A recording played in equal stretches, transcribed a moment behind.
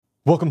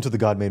Welcome to the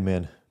God Made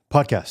Man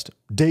podcast,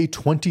 day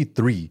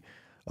 23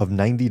 of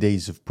 90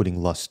 days of putting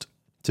lust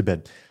to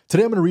bed.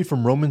 Today I'm going to read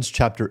from Romans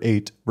chapter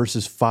 8,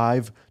 verses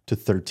 5 to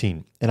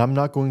 13. And I'm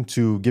not going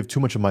to give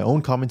too much of my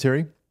own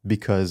commentary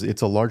because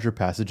it's a larger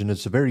passage and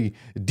it's a very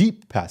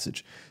deep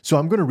passage. So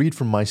I'm going to read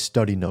from my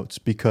study notes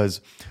because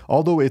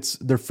although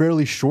they're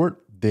fairly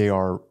short, they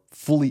are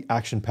fully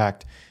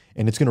action-packed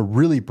and it's going to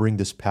really bring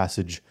this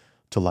passage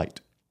to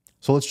light.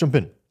 So let's jump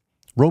in.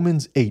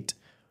 Romans 8,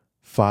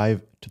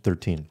 5 to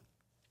 13.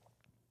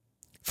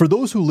 For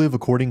those who live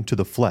according to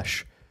the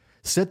flesh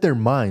set their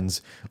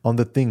minds on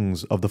the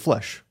things of the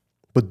flesh,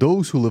 but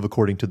those who live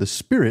according to the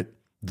Spirit,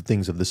 the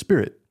things of the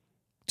Spirit.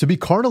 To be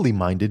carnally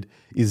minded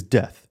is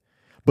death,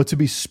 but to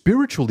be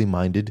spiritually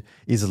minded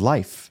is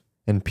life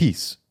and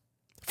peace.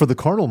 For the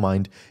carnal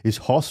mind is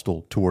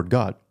hostile toward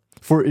God,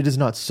 for it is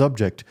not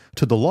subject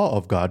to the law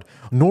of God,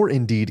 nor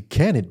indeed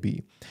can it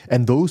be,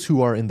 and those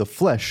who are in the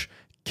flesh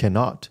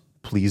cannot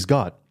please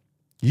God.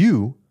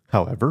 You,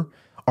 however,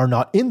 are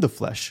not in the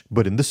flesh,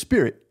 but in the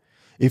Spirit,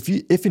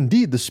 if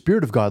indeed the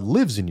Spirit of God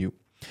lives in you.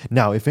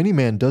 Now, if any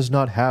man does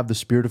not have the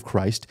Spirit of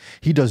Christ,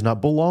 he does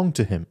not belong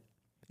to him.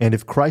 And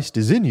if Christ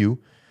is in you,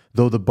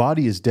 though the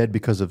body is dead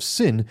because of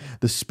sin,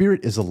 the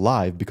Spirit is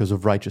alive because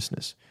of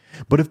righteousness.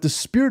 But if the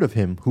Spirit of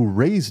him who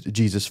raised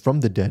Jesus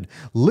from the dead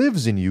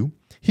lives in you,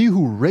 he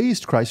who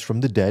raised Christ from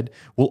the dead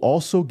will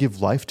also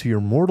give life to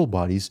your mortal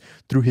bodies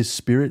through his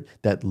Spirit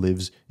that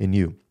lives in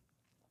you.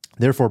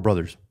 Therefore,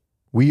 brothers,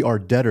 we are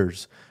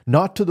debtors,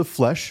 not to the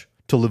flesh,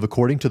 to live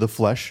according to the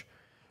flesh.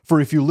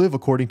 For if you live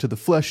according to the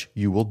flesh,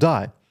 you will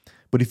die.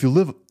 But if you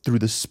live through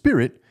the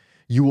Spirit,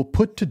 you will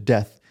put to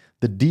death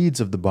the deeds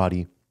of the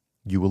body,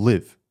 you will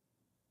live.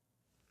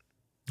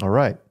 All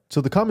right, so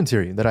the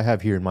commentary that I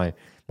have here in my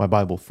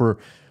Bible for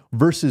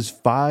verses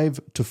 5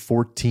 to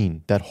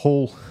 14, that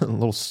whole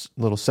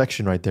little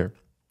section right there,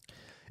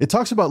 it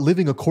talks about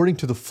living according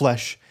to the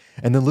flesh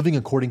and then living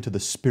according to the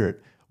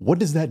Spirit. What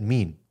does that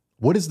mean?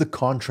 What is the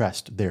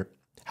contrast there?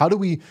 How do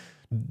we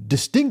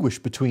distinguish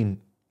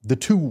between the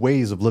two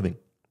ways of living?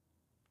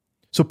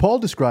 So Paul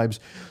describes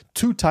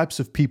two types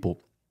of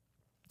people: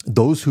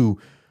 those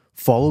who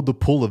follow the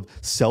pull of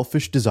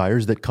selfish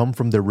desires that come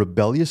from their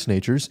rebellious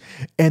natures,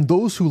 and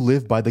those who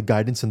live by the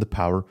guidance and the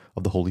power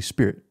of the Holy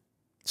Spirit.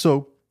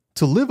 So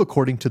to live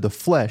according to the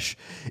flesh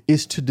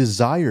is to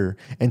desire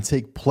and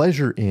take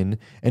pleasure in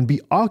and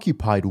be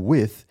occupied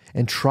with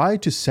and try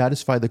to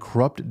satisfy the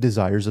corrupt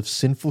desires of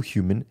sinful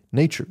human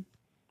nature.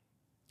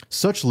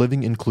 Such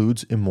living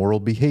includes immoral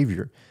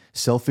behavior,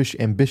 selfish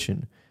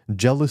ambition,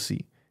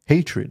 jealousy,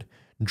 hatred,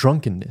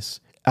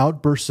 drunkenness,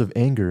 outbursts of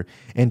anger,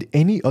 and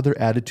any other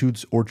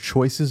attitudes or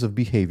choices of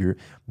behavior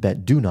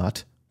that do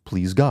not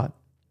please God.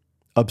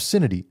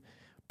 Obscenity,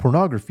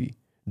 pornography,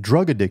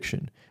 drug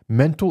addiction,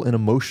 mental and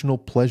emotional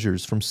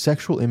pleasures from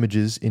sexual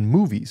images in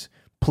movies,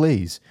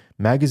 plays,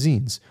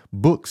 magazines,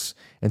 books,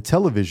 and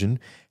television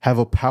have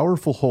a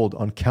powerful hold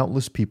on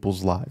countless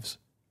people's lives.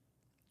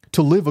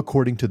 To live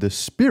according to the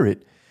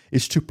Spirit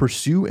is to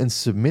pursue and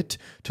submit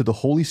to the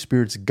Holy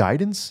Spirit's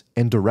guidance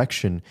and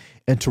direction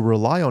and to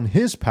rely on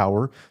His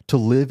power to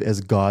live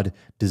as God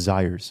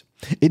desires.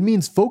 It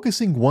means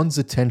focusing one's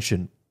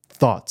attention,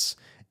 thoughts,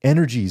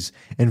 energies,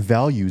 and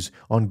values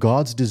on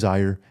God's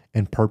desire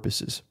and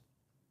purposes.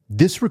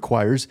 This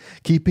requires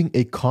keeping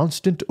a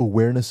constant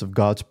awareness of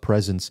God's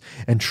presence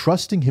and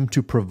trusting Him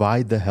to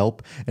provide the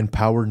help and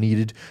power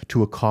needed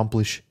to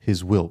accomplish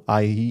His will,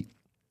 i.e.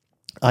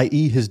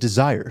 His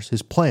desires,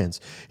 His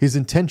plans, His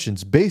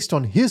intentions based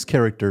on His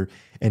character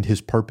and His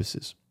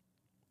purposes.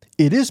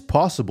 It is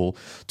impossible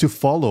to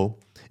follow,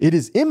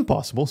 it's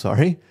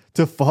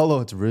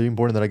really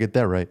important that I get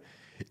that right.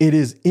 It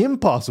is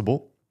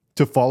impossible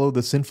to follow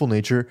the sinful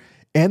nature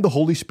and the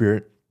Holy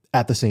Spirit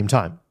at the same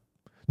time.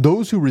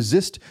 Those who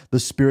resist the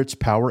Spirit's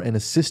power and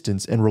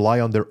assistance and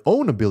rely on their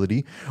own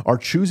ability are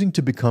choosing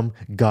to become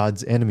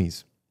God's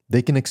enemies.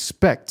 They can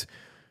expect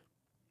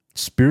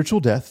spiritual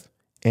death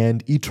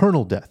and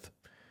eternal death.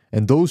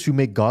 And those who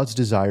make God's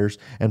desires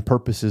and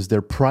purposes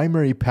their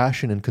primary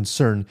passion and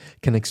concern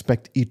can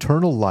expect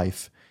eternal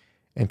life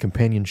and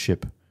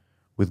companionship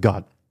with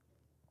God.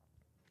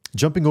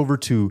 Jumping over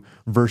to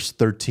verse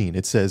 13,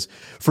 it says,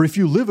 "For if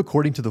you live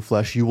according to the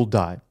flesh, you will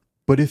die.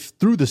 But if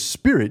through the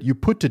Spirit you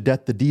put to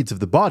death the deeds of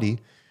the body,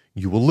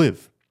 you will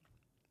live."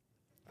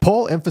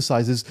 Paul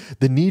emphasizes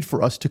the need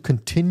for us to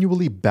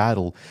continually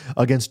battle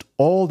against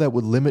all that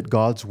would limit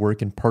God's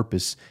work and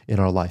purpose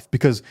in our life,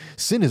 because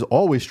sin is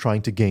always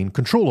trying to gain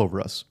control over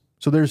us.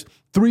 So there's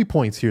 3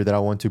 points here that I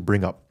want to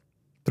bring up,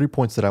 3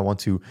 points that I want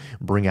to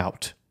bring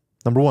out.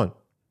 Number 1,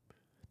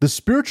 the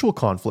spiritual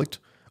conflict,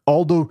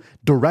 although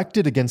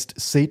directed against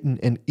Satan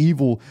and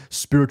evil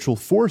spiritual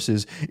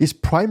forces, is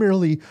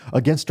primarily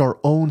against our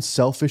own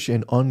selfish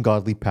and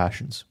ungodly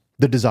passions,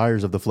 the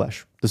desires of the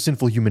flesh, the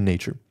sinful human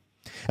nature.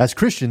 As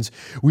Christians,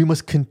 we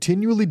must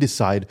continually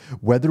decide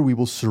whether we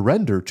will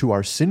surrender to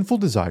our sinful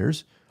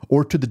desires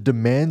or to the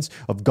demands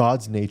of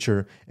God's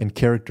nature and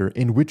character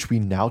in which we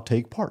now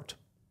take part.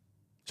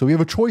 So we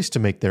have a choice to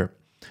make there.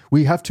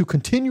 We have to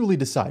continually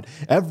decide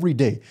every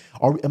day,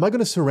 am I going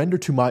to surrender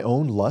to my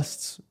own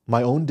lusts,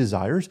 my own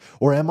desires,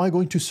 or am I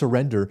going to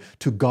surrender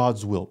to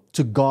God's will,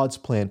 to God's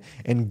plan,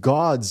 and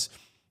God's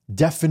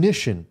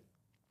definition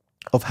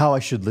of how I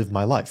should live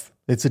my life?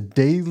 It's a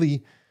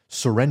daily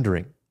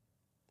surrendering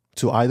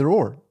to either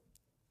or.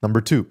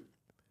 Number 2,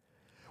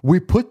 we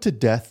put to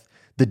death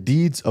the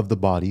deeds of the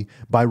body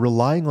by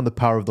relying on the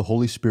power of the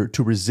Holy Spirit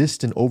to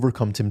resist and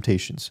overcome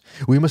temptations.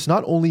 We must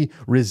not only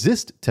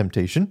resist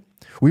temptation,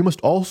 we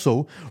must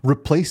also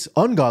replace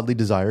ungodly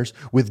desires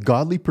with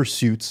godly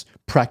pursuits,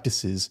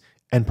 practices,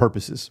 and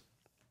purposes.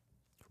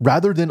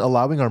 Rather than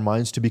allowing our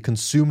minds to be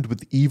consumed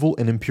with evil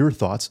and impure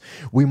thoughts,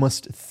 we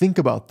must think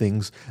about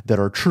things that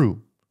are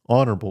true,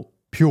 honorable,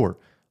 pure,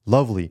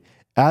 lovely,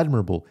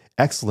 admirable,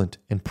 excellent,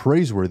 and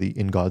praiseworthy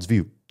in God's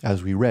view,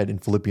 as we read in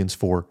Philippians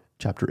 4,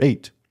 chapter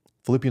 8.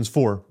 Philippians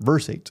 4,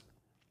 verse 8.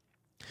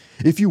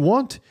 If we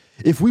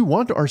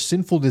want our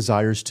sinful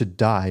desires to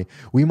die,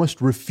 we must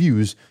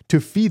refuse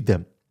to feed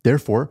them.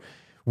 Therefore,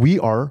 we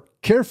are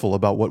careful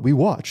about what we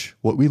watch,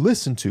 what we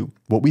listen to,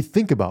 what we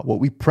think about, what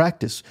we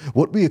practice,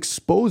 what we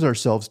expose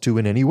ourselves to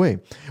in any way.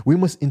 We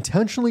must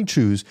intentionally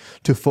choose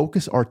to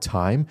focus our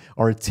time,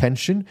 our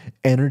attention,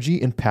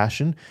 energy, and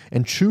passion,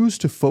 and choose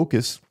to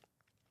focus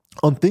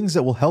on things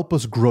that will help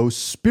us grow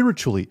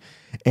spiritually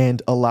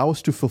and allow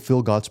us to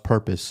fulfill God's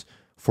purpose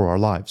for our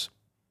lives.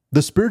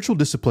 The spiritual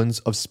disciplines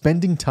of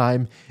spending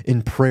time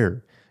in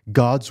prayer,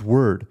 God's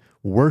word,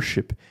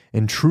 worship,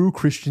 and true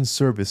Christian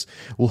service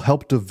will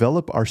help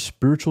develop our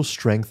spiritual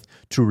strength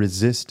to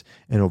resist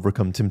and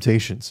overcome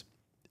temptations.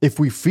 If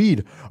we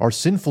feed our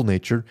sinful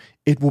nature,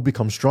 it will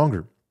become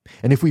stronger.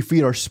 And if we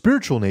feed our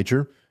spiritual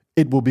nature,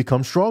 it will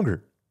become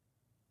stronger.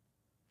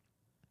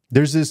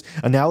 There's this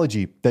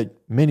analogy that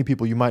many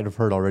people you might have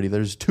heard already.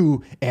 There's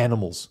 2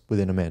 animals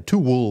within a man, 2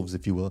 wolves,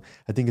 if you will.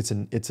 I think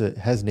it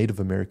has Native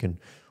American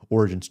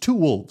origins. 2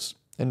 wolves,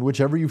 and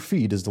whichever you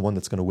feed is the one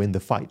that's going to win the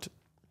fight.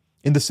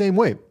 In the same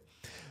way,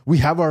 we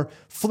have our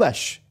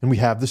flesh and we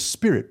have the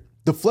spirit.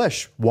 The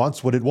flesh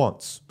wants what it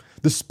wants.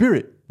 The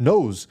spirit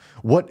knows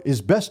what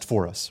is best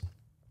for us.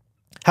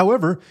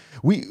 However,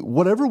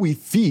 whatever we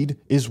feed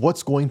is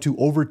what's going to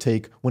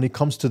overtake when it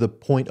comes to the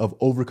point of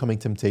overcoming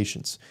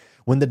temptations.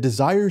 When the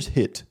desires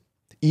hit,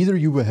 either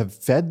you have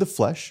fed the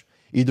flesh,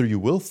 either you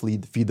will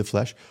feed the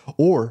flesh,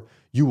 or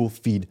you will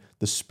feed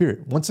the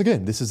spirit. Once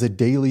again, this is a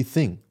daily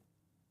thing.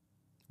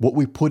 What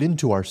we put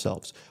into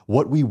ourselves,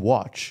 what we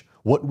watch,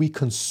 what we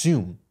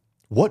consume,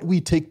 what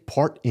we take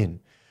part in,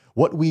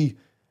 what we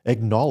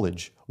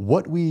acknowledge,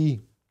 what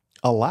we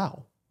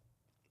allow.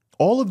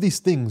 All of these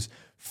things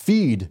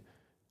feed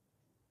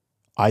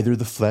either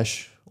the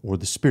flesh or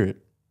the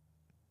spirit.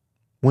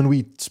 When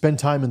we spend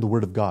time in the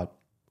Word of God,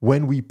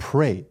 when we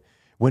pray,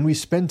 when we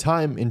spend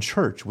time in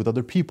church with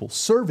other people,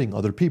 serving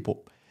other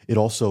people, it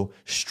also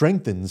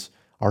strengthens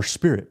our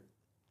spirit.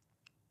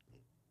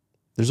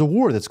 There's a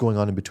war that's going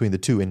on in between the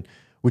two, and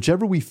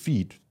whichever we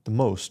feed the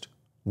most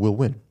will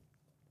win.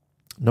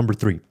 Number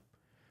 3,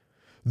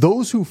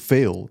 those who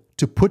fail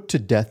to put to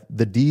death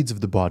the deeds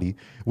of the body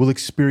will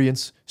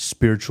experience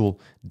spiritual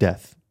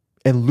death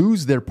and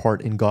lose their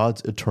part in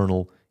God's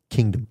eternal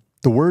kingdom.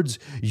 The words,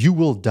 "you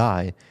will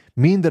die,"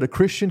 mean that a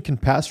Christian can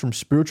pass from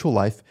spiritual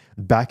life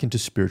back into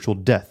spiritual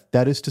death.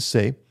 That is to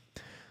say,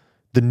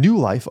 the new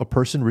life a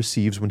person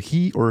receives when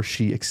he or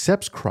she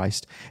accepts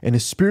Christ and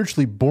is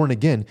spiritually born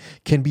again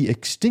can be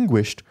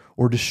extinguished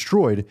or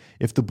destroyed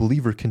if the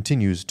believer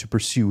continues to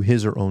pursue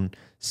his or own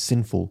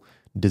sinful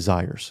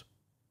desires.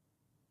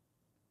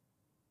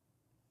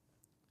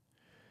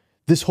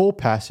 This whole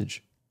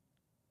passage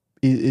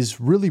is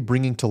really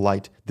bringing to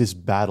light this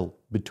battle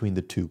between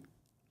the two.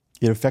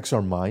 It affects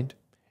our mind,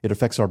 it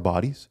affects our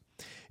bodies,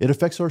 it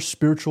affects our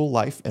spiritual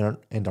life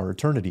and our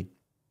eternity.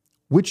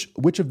 Which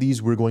of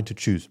these we're going to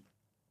choose?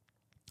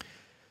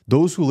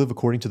 Those who live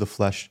according to the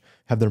flesh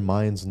have their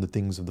minds on the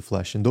things of the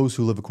flesh, and those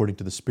who live according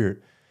to the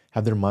Spirit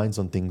have their minds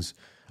on things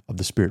of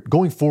the Spirit.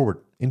 Going forward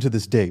into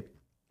this day,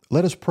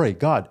 let us pray,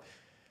 God,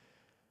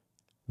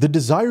 the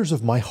desires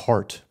of my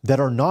heart that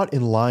are not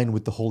in line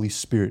with the Holy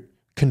Spirit,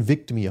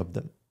 convict me of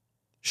them.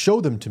 Show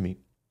them to me.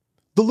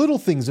 The little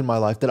things in my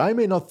life that I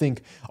may not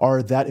think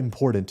are that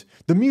important,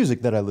 the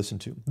music that I listen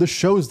to, the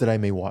shows that I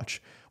may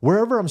watch,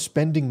 wherever I'm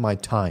spending my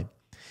time,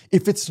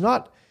 if it's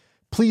not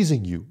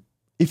pleasing you,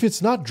 if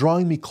it's not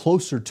drawing me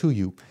closer to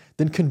you,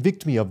 then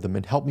convict me of them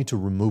and help me to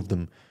remove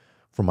them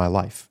from my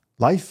life.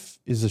 Life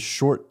is a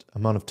short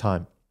amount of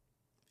time,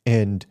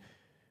 and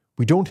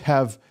we don't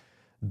have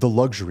the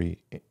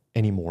luxury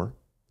anymore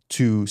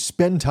to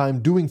spend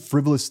time doing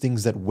frivolous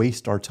things that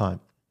waste our time.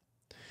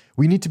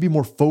 We need to be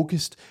more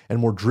focused and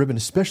more driven,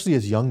 especially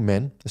as young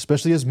men,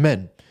 especially as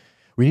men.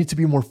 We need to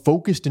be more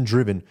focused and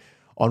driven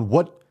on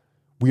what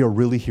we are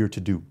really here to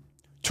do.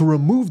 To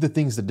remove the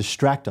things that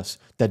distract us,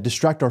 that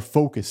distract our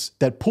focus,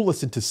 that pull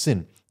us into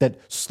sin, that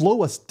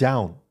slow us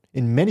down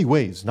in many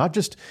ways, not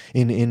just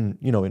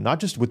not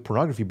just with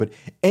pornography, but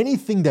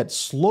anything that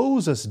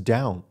slows us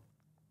down.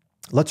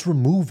 Let's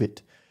remove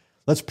it.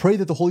 Let's pray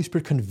that the Holy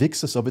Spirit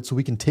convicts us of it so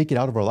we can take it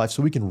out of our life,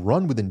 so we can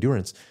run with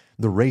endurance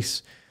the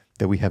race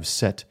that we have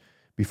set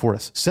before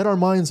us. Set our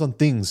minds on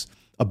things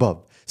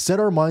above. Set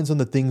our minds on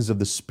the things of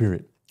the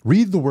Spirit.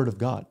 Read the Word of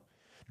God.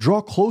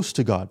 Draw close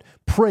to God.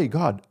 Pray,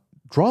 God,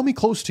 draw me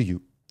close to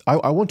you.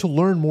 I want to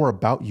learn more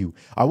about you.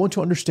 I want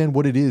to understand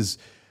what it is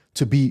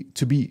to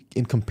be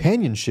in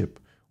companionship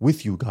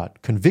with you, God.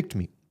 Convict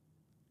me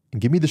and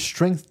give me the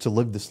strength to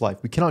live this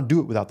life. We cannot do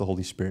it without the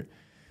Holy Spirit.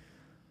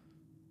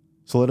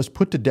 So let us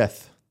put to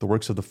death the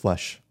works of the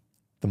flesh,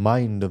 the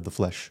mind of the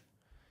flesh,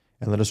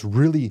 and let us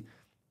really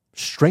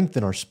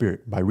strengthen our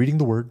spirit by reading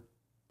the Word,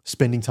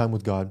 spending time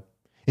with God,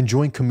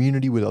 enjoying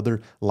community with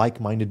other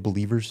like-minded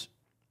believers,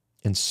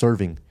 and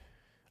serving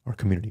our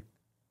community.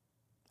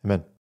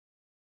 Amen.